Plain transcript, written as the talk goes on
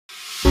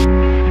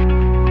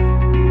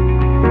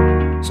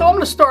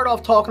going to start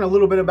off talking a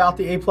little bit about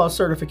the A+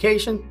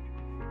 certification.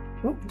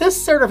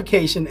 This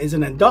certification is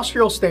an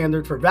industrial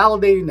standard for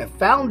validating the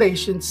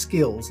foundation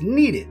skills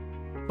needed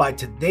by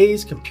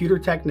today's computer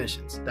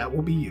technicians. That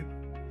will be you.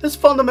 This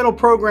fundamental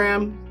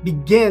program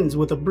begins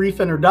with a brief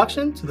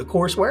introduction to the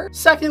courseware.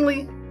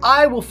 Secondly,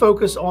 I will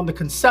focus on the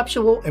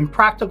conceptual and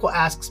practical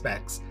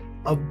aspects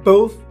of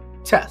both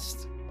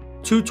tests,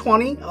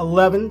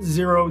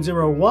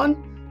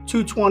 220-11-001,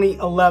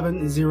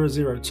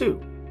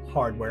 220-11-002,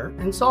 hardware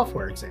and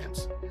software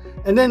exams.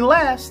 And then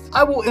last,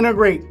 I will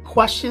integrate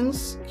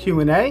questions,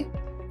 Q&A,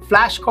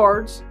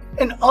 flashcards,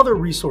 and other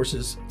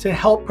resources to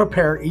help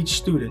prepare each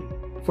student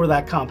for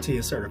that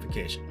CompTIA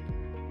certification.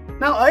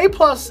 Now, A+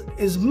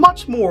 is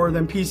much more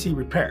than PC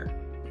repair.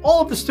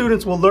 All of the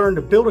students will learn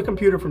to build a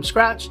computer from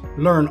scratch,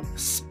 learn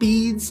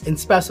speeds and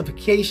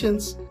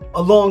specifications,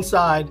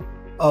 alongside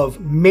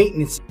of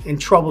maintenance and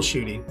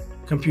troubleshooting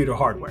computer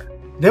hardware.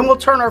 Then we'll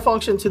turn our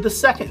function to the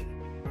second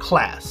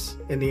class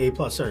in the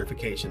A+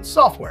 certification,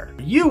 software.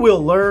 You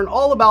will learn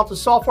all about the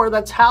software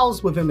that's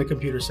housed within the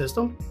computer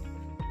system,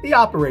 the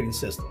operating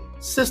system,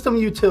 system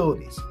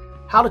utilities,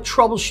 how to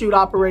troubleshoot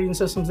operating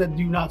systems that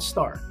do not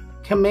start,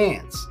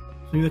 commands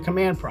through the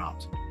command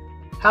prompt,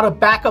 how to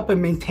back up and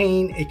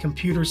maintain a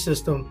computer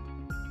system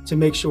to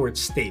make sure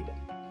it's stable.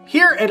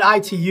 Here at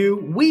ITU,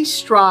 we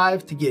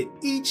strive to get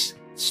each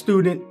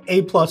student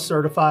A+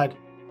 certified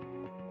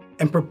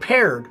and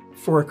prepared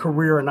for a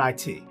career in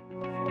IT.